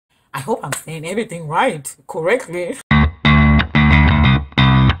hope I'm saying everything right, correctly.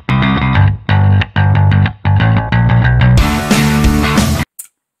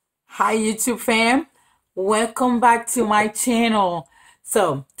 Hi YouTube fam, welcome back to my channel.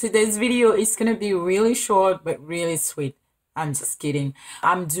 So today's video is gonna be really short but really sweet. I'm just kidding.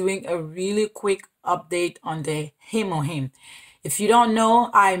 I'm doing a really quick update on the HemoHim. If you don't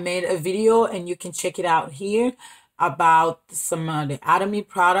know, I made a video and you can check it out here about some of the Atomy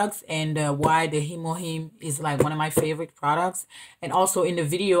products and why the HemoHim is like one of my favorite products. And also in the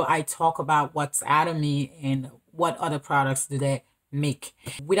video I talk about what's Atomy and what other products do they make.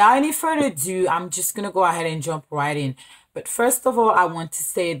 Without any further ado, I'm just gonna go ahead and jump right in. But first of all, I want to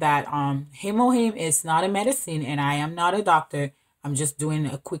say that HemoHim is not a medicine and I am not a doctor. I'm just doing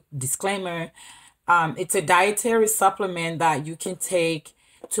a quick disclaimer. It's a dietary supplement that you can take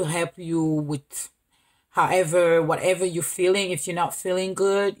to help you with whatever you're feeling. If you're not feeling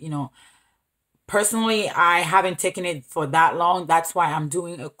good, personally, I haven't taken it for that long. That's why I'm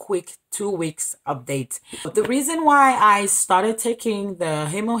doing a quick 2 weeks update. But the reason why I started taking the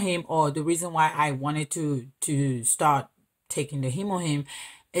HemoHim, or the reason why I wanted to start taking the HemoHim,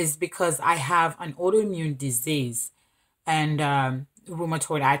 is because I have an autoimmune disease and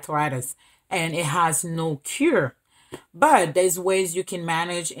rheumatoid arthritis, and it has no cure. But there's ways you can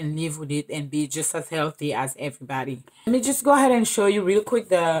manage and live with it and be just as healthy as everybody. Let me just go ahead and show you real quick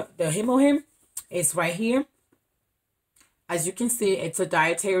the HemoHim. It's right here. As you can see, it's a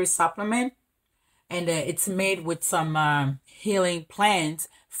dietary supplement, and it's made with some healing plants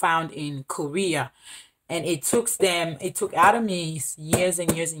found in Korea. And it took Atomy years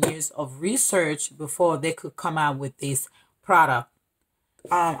and years and years of research before they could come out with this product.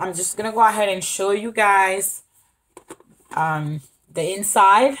 I'm just gonna go ahead and show you guys the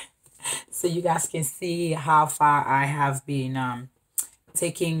inside so you guys can see how far I have been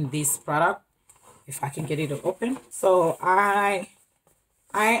taking this product. If I can get it to open. So I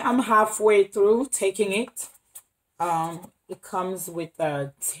am halfway through taking it. It comes with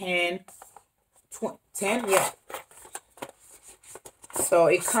 10, yeah. So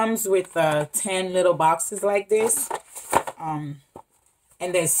it comes with 10 little boxes like this. And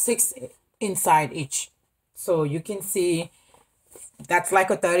there's 6 inside each. So you can see that's like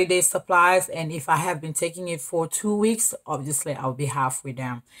a 30-day supplies. And if I have been taking it for 2 weeks, obviously I'll be halfway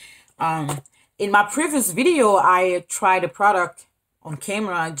down. In my previous video, I tried a product on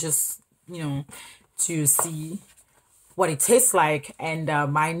camera just, to see what it tastes like. And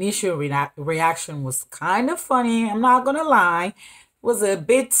my initial reaction was kind of funny. I'm not going to lie. It was a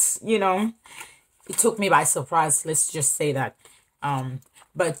bit, it took me by surprise. Let's just say that.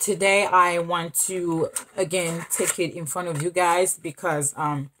 But today I want to, again, take it in front of you guys because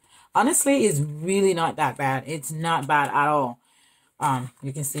honestly, it's really not that bad. It's not bad at all.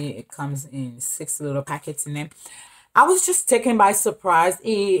 You can see it comes in 6 little packets in there. I was just taken by surprise.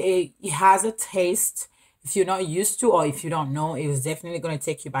 It has a taste. If you're not used to, or if you don't know, it was definitely going to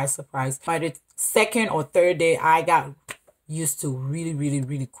take you by surprise. By the 2nd or 3rd day, I got used to really, really,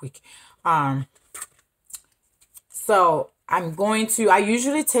 really quick. So I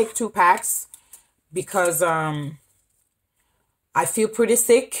usually take 2 packs because I feel pretty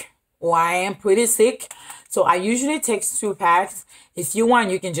sick, or I am pretty sick. So I usually take 2 packs. If you want,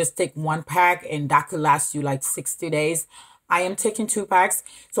 you can just take 1 pack and that could last you like 60 days. I am taking 2 packs.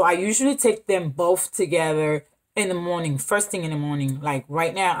 So I usually take them both together in the morning, first thing in the morning. Like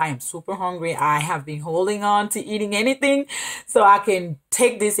right now, I am super hungry. I have been holding on to eating anything so I can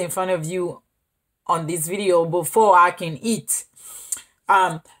take this in front of you on this video before I can eat.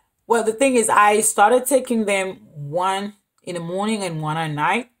 Well, the thing is, I started taking them 1 in the morning and 1 at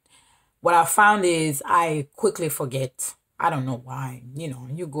night. What I found is I quickly forget. I don't know why.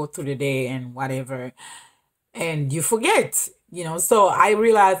 You go through the day and whatever, and you forget. So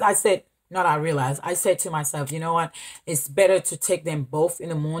I said to myself, you know what? It's better to take them both in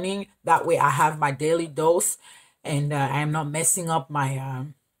the morning. That way I have my daily dose, and I am not messing up my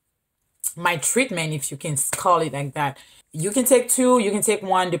my treatment, if you can call it like that. You can take 2, you can take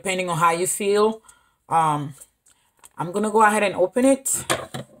 1, depending on how you feel. I'm gonna go ahead and open it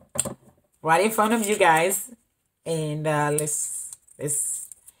right in front of you guys, and let's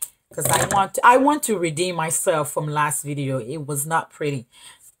because I want to redeem myself from last video. It was not pretty.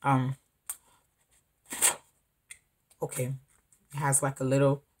 Okay, it has like a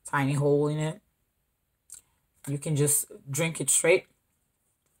little tiny hole in it. You can just drink it straight.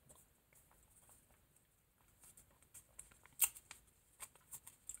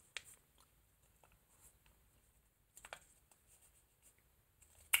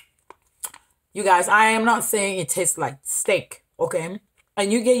 You guys, I am not saying it tastes like steak, okay?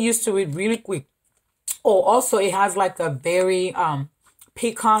 and you get used to it really quick. Oh, also it has like a very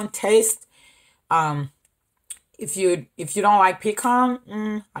piquant taste. If you don't like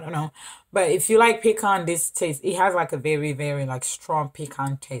pecan, I don't know, but if you like pecan, this taste, it has like a very, very like strong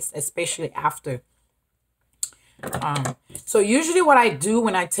pecan taste, especially after. So usually what I do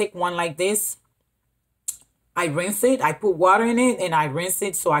when I take one like this, I rinse it, I put water in it, and I rinse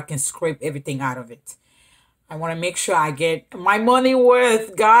it so I can scrape everything out of it. I want to make sure I get my money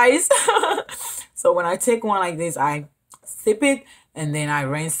worth, guys. So when I take one like this, I sip it and then I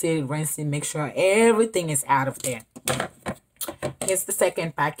rinse it, make sure everything is out of there. Here's the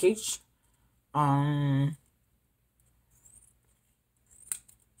second package.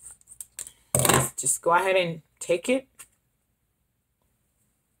 Just go ahead and take it.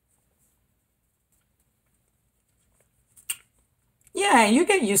 Yeah, you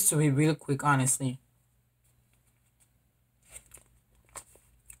get used to it real quick, honestly.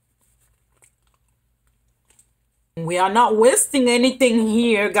 We are not wasting anything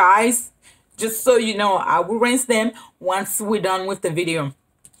here, guys. Just so you know, I will rinse them once we're done with the video.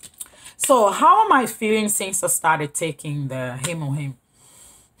 So how am I feeling since I started taking the HemoHim?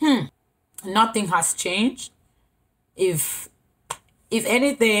 Nothing has changed. If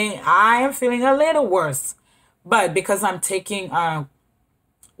anything, I am feeling a little worse. But because I'm taking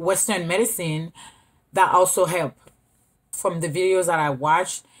Western medicine, that also helped. From the videos that I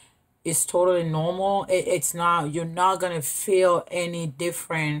watched, it's totally normal. It's not, you're not gonna feel any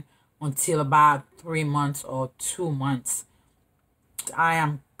different until about 3 months or 2 months. I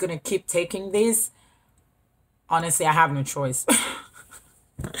am gonna keep taking this. Honestly, I have no choice.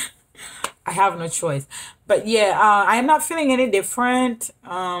 I have no choice. But yeah, I am not feeling any different.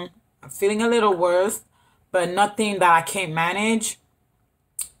 I'm feeling a little worse, but nothing that I can't manage.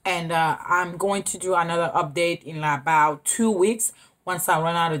 And I'm going to do another update in about 2 weeks once I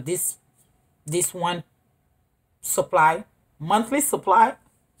run out of this one supply, monthly supply.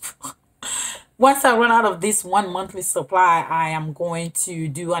 Once I run out of this one monthly supply, I am going to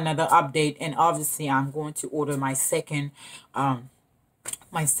do another update, and obviously I'm going to order my second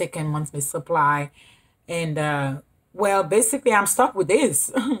monthly supply. And well, basically I'm stuck with this.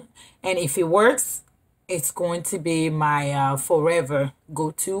 And if it works, it's going to be my forever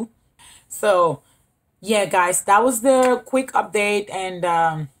go-to. So yeah, guys, that was the quick update.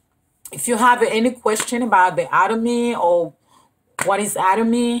 And if you have any question about the Atomy or what is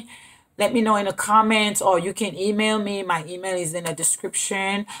Atomy, let me know in the comments, or you can email me. My email is in the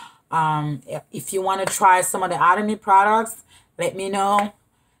description. If you want to try some of the Atomy products, let me know.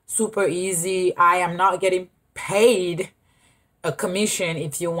 Super easy. I am not getting paid a commission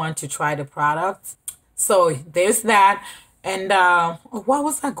if you want to try the product. So there's that. And what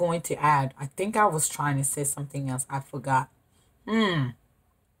was I going to add? I think I was trying to say something else. I forgot. Let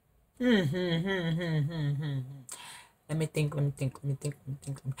me think.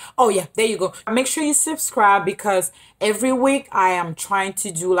 Oh yeah, there you go. Make sure you subscribe, because every week I am trying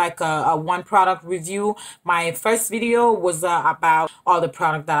to do like a one product review. My first video was about all the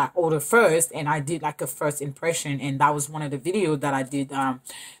product that I ordered first, and I did like a first impression, and that was one of the videos that I did.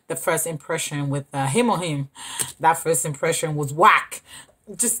 The first impression with HemoHim. That first impression was whack.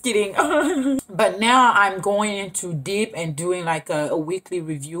 Just kidding. But now I'm going into deep and doing like a weekly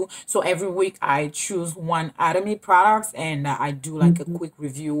review. So every week I choose one Atomy products, and I do like a quick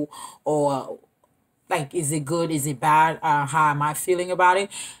review, or like, is it good, is it bad, how am I feeling about it.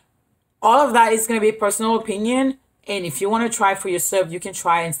 All of that is going to be personal opinion, and if you want to try for yourself, you can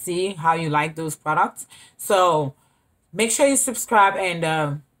try and see how you like those products. So make sure you subscribe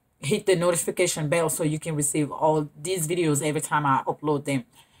and hit the notification bell so you can receive all these videos every time I upload them.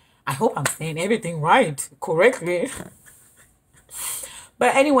 I hope I'm saying everything right, correctly.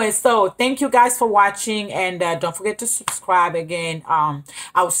 But anyway, so thank you guys for watching, and don't forget to subscribe again.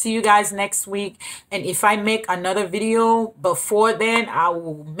 I'll see you guys next week, and if I make another video before then, I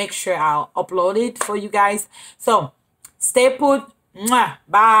will make sure I'll upload it for you guys. So stay put. Mwah.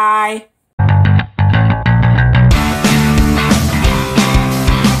 Bye.